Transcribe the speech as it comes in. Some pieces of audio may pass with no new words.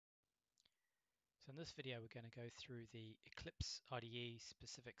So in this video, we're going to go through the Eclipse IDE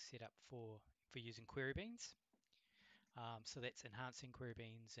specific setup for using query beans. So that's enhancing query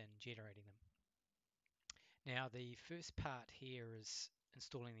beans and generating them. Now, the first part here is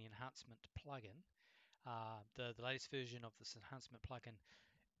installing the enhancement plugin. The latest version of this enhancement plugin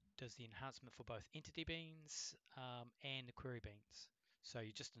does the enhancement for both entity beans and the query beans. So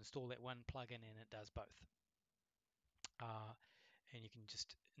you just install that one plugin and it does both. And you can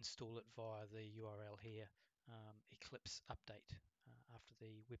just install it via the URL here, Eclipse update after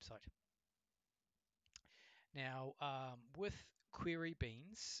the website. Now, with query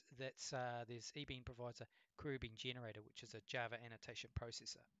beans, there's Ebean provides a query bean generator, which is a Java annotation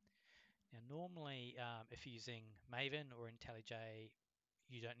processor. Now, normally, if you're using Maven or IntelliJ,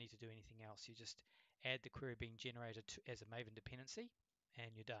 you don't need to do anything else. You just add the query bean generator as a Maven dependency,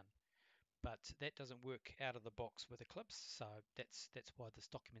 and you're done. But that doesn't work out of the box with Eclipse, so that's why this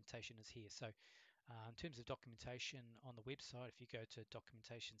documentation is here. So in terms of documentation on the website, if you go to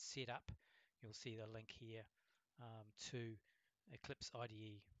documentation setup, you'll see the link here to Eclipse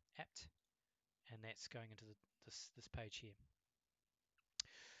IDE apt, and that's going into this page here.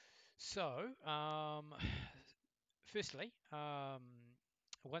 So firstly,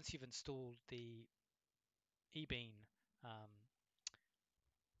 once you've installed the Ebean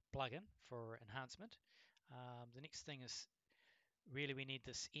plugin for enhancement, the next thing is really we need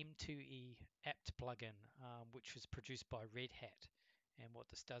this M2E apt plugin, which was produced by Red Hat. And what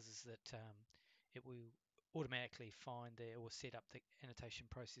this does is that it will automatically find or set up the annotation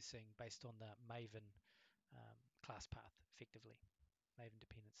processing based on the Maven class path, effectively, Maven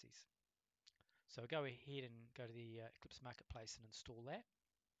dependencies. So go ahead and go to the Eclipse Marketplace and install that.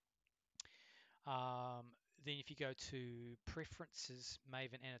 Then if you go to Preferences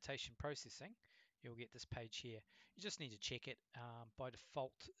Maven Annotation Processing, you'll get this page here. You just need to check it. By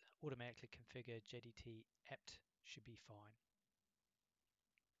default, automatically configured JDT apt should be fine.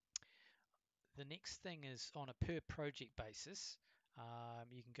 The next thing is on a per project basis.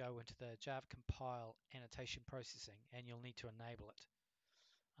 You can go into the Java compile annotation processing and you'll need to enable it.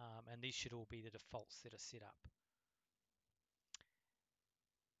 And these should all be the defaults that are set up.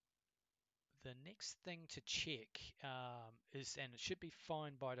 The next thing to check is, and it should be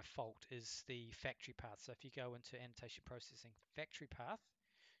fine by default, is the factory path. So if you go into annotation processing factory path,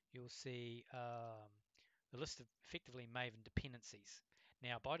 you'll see the list of effectively Maven dependencies.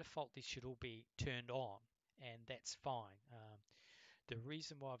 Now, by default, these should all be turned on, and that's fine. The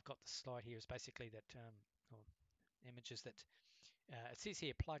reason why I've got the slide here is basically that, or images that, it says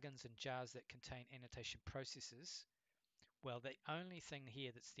here plugins and jars that contain annotation processes. Well, the only thing here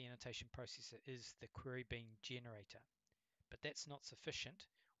that's the annotation processor is the query bean generator, but that's not sufficient.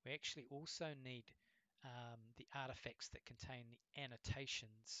 We actually also need the artifacts that contain the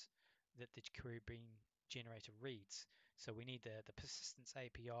annotations that the query bean generator reads. So we need the persistence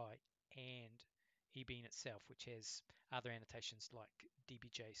API and Ebean itself, which has other annotations like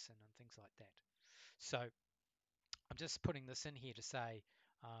DBJSON and things like that. So I'm just putting this in here to say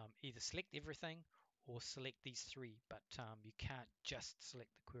either select everything or select these three, but you can't just select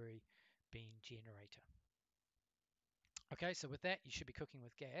the query bean generator. Okay, so with that, you should be cooking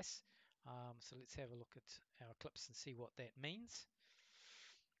with gas. So let's have a look at our Eclipse and see what that means.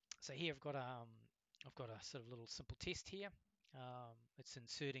 So here I've got a sort of little simple test here. It's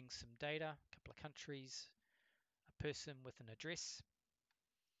inserting some data, a couple of countries, a person with an address,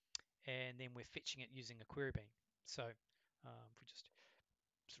 and then we're fetching it using a query bean. So if we just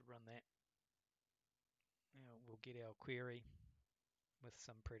sort of run that, we'll get our query with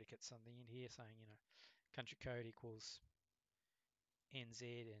some predicates on the end here saying, country code equals NZ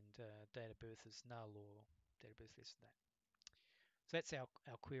and date of birth is null or date of birth less than that. So that's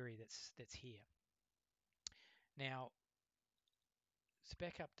our query that's here. Now, let's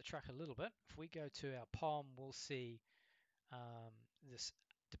back up the truck a little bit. If we go to our POM, we'll see this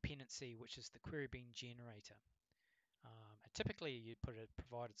dependency, which is the query bean generator. Typically, you put a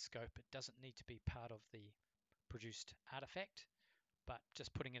provided scope. It doesn't need to be part of the produced artifact, but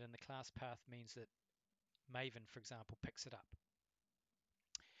just putting it in the class path means that Maven, for example, picks it up.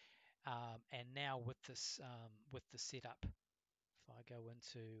 And now with this, with the setup, if I go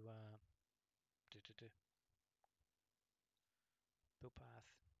into build path,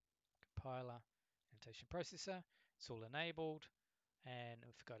 compiler, annotation processor, it's all enabled. And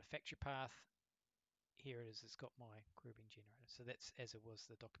if I go to factory path, here it is. It's got my query bean generator. So that's as it was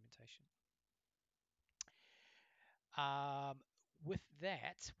the documentation. With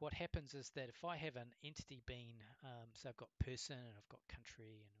that, what happens is that if I have an entity bean, so I've got person and I've got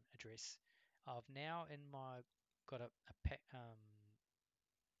country and address, I've now got a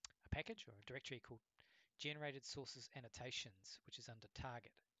package or a directory called generated sources annotations, which is under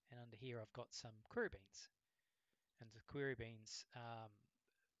target. And under here I've got some query beans. And the query beans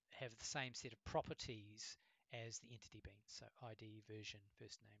have the same set of properties as the entity beans. So ID, version,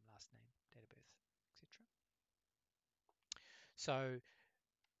 first name, last name, date of birth, etc. So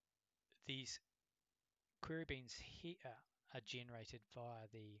these query beans here are generated via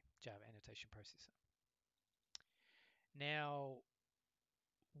the Java annotation processor. Now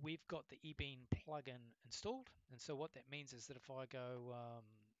we've got the Ebean plugin installed, and so what that means is that if I go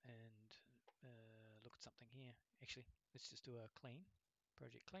and look at something here, actually let's just do a clean,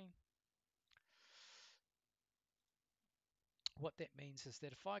 project clean. What that means is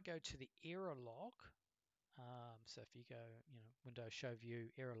that if I go to the error log, so if you go, Windows Show View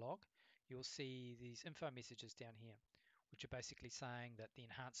Error Log, you'll see these info messages down here, which are basically saying that the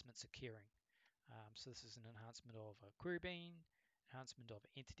enhancements are occurring. So this is an enhancement of a query bean, enhancement of an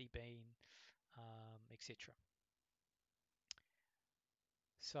entity bean, etc.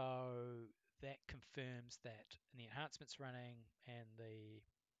 So that confirms that the enhancements running and the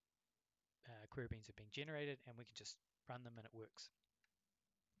query beans are being generated, and we can just run them and it works.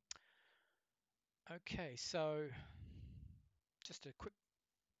 Okay, so just a quick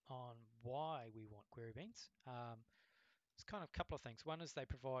on why we want query beans. It's kind of a couple of things. One is they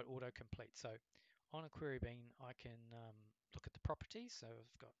provide autocomplete. So on a query bean, I can look at the properties. So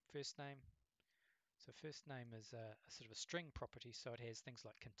I've got first name. So first name is a sort of a string property, so it has things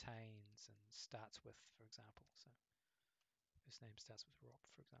like contains and starts with, for example. So first name starts with Rob,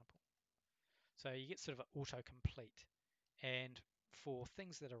 for example. So you get sort of an autocomplete. And for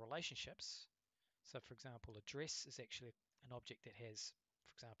things that are relationships, so for example, address is actually an object that has,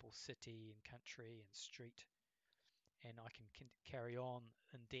 for example, city and country and street. And I can carry on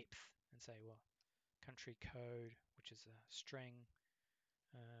in depth and say, well, country code, which is a string,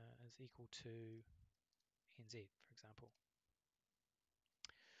 is equal to NZ, for example.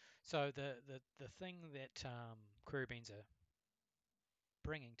 So the thing that query beans are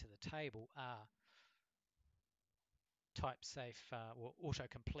bringing to the table are type safe or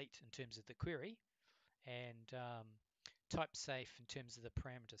autocomplete in terms of the query, and type safe in terms of the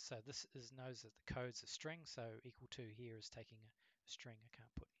parameters. So this knows that the code's a string, so equal to here is taking a string. I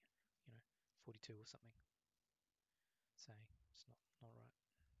can't put 42 or something. Say it's not right.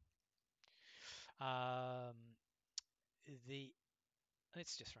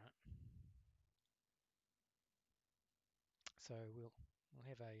 Let's just run it. So we'll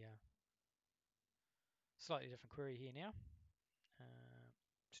have a slightly different query here now.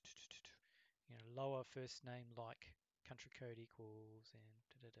 Lower first name like country code equals and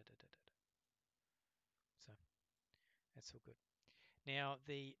so that's all good. Now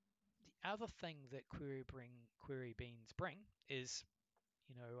the other thing that query beans bring is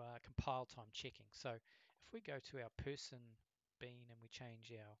compile time checking. So if we go to our person bean and we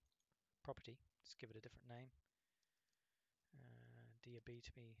change our property, just give it a different name, DB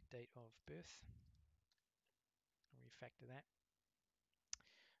to be date of birth, refactor that.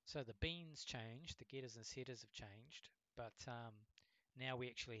 So the beans changed, the getters and setters have changed, but now we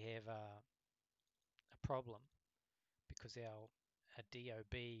actually have a problem because our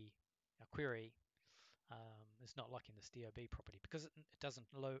DOB, our query, is not liking this DOB property because it doesn't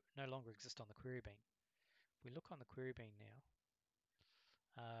no longer exist on the query bean. If we look on the query bean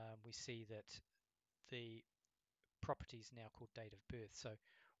now, we see that the property is now called date of birth. So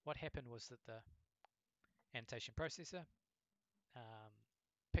what happened was that the annotation processor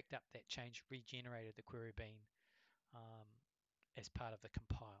picked up that change, regenerated the query bean as part of the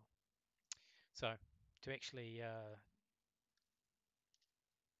compile. So to actually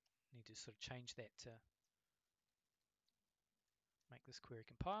need to sort of change that to make this query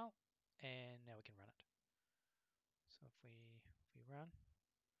compile, and now we can run it. So if we run,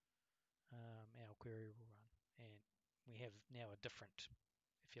 our query will run, and we have now a different,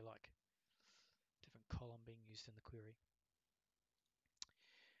 if you like, different column being used in the query.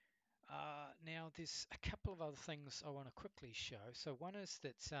 Now there's a couple of other things I want to quickly show. So one is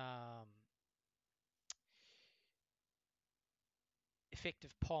that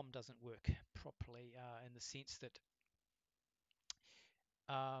effective POM doesn't work properly in the sense that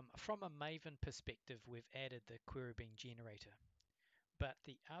from a Maven perspective, we've added the querybean-generator. But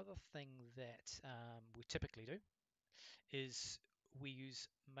the other thing that we typically do is we use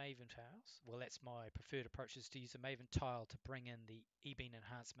Maven tiles. Well, that's my preferred approach, is to use a Maven tile to bring in the Ebean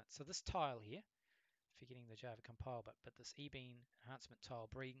enhancement. So this tile here, forgetting the Java compile, but this Ebean enhancement tile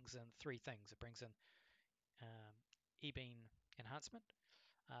brings in three things. It brings in Ebean enhancement,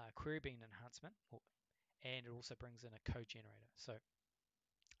 querybean enhancement, and it also brings in a code generator. So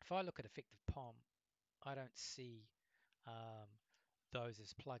if I look at Effective POM, I don't see those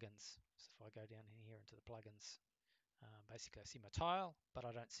as plugins. So if I go down here into the plugins, basically I see my tile, but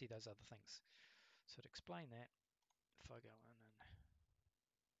I don't see those other things. So to explain that, if I go in and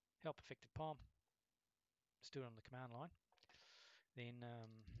help Effective POM, just do it on the command line, then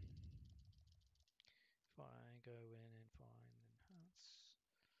if I go in and find enhance,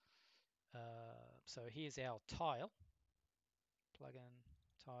 so here's our tile, plugin,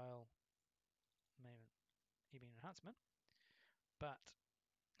 tile, Maven, Ebean enhancement, but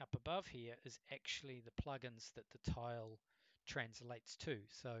up above here is actually the plugins that the tile translates to.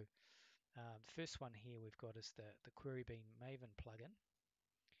 So the first one here we've got is the querybean Maven plugin,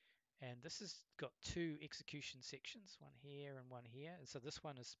 and this has got two execution sections, one here and one here. And so this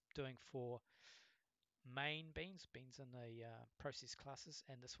one is doing for main beans in the process classes,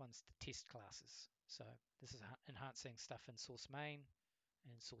 and this one's the test classes. So this is enhancing stuff in source main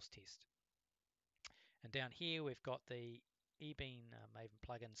and source test. And down here we've got the Ebean Maven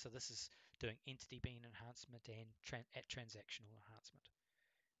plugin. So this is doing entity bean enhancement and transactional enhancement.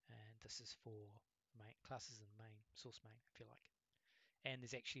 And this is for main classes in main, source main, if you like. And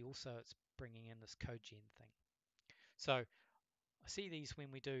there's actually also, it's bringing in this code gen thing. So I see these when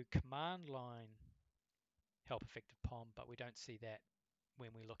we do command line help Effective POM, but we don't see that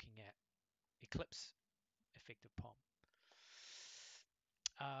when we're looking at Eclipse Effective POM.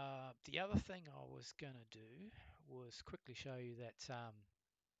 The other thing I was going to do was quickly show you that.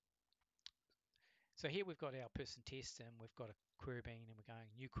 So here we've got our person test, and we've got a query bean, and we're going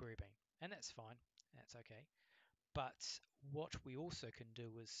new query bean, and that's fine, that's okay. But what we also can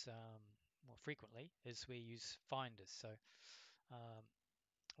do is, more frequently, is we use finders. So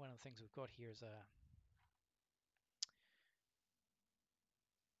one of the things we've got here is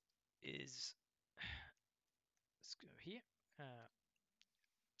let's go here.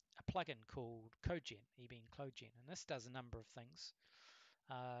 A plugin called CodeGen, Ebean CodeGen, and this does a number of things.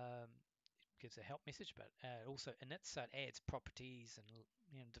 It gives a help message, but it also inits, so it adds properties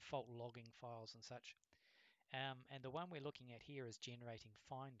and default logging files and such. And the one we're looking at here is generating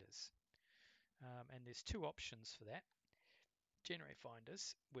finders, and there's two options for that. Generate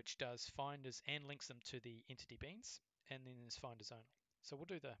finders, which does finders and links them to the entity beans, and then there's finders only. So we'll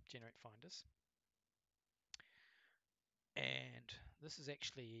do the generate finders. And this is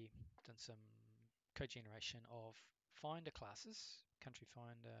actually done some code generation of finder classes, country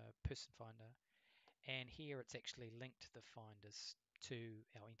finder, person finder, and here it's actually linked the finders to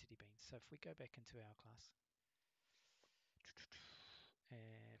our entity beans. So if we go back into our class,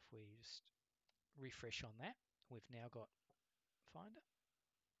 and if we just refresh on that, we've now got finder.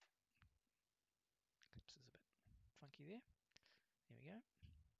 Eclipse is a bit funky there. There we go.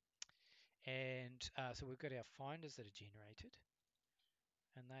 And so we've got our finders that are generated,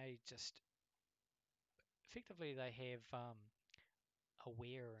 and they just effectively they have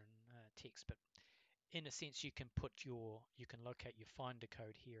aware and text, but in a sense you can locate your finder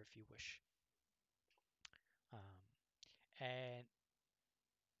code here if you wish. And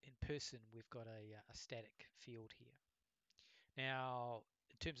in person we've got a static field here. Now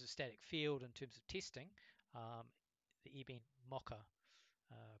in terms of static field, in terms of testing, the Ebean Mocha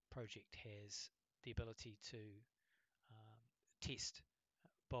project has the ability to test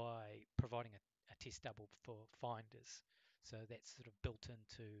by providing a test double for finders. So that's sort of built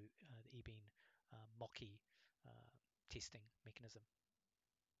into the Ebean Mocky testing mechanism.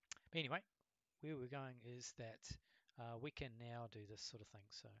 But anyway, where we're going is that we can now do this sort of thing.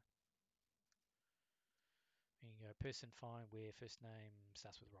 So you can go person find where first name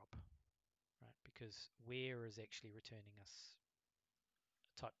starts with Rob, right? Because where is actually returning us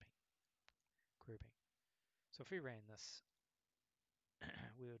a type bean, query bean. So if we ran this,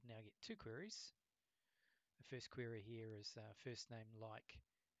 we would now get two queries. The first query here is first name like,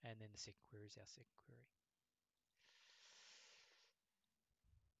 and then the second query is our second query.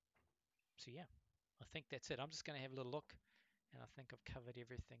 So yeah, I think that's it. I'm just going to have a little look, and I think I've covered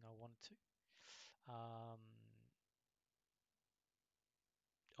everything I wanted to.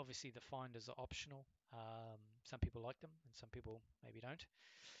 Obviously the finders are optional. Some people like them and some people maybe don't.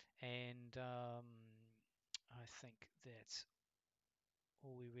 And I think that's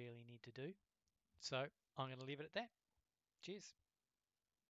all we really need to do. So I'm going to leave it at that. Cheers.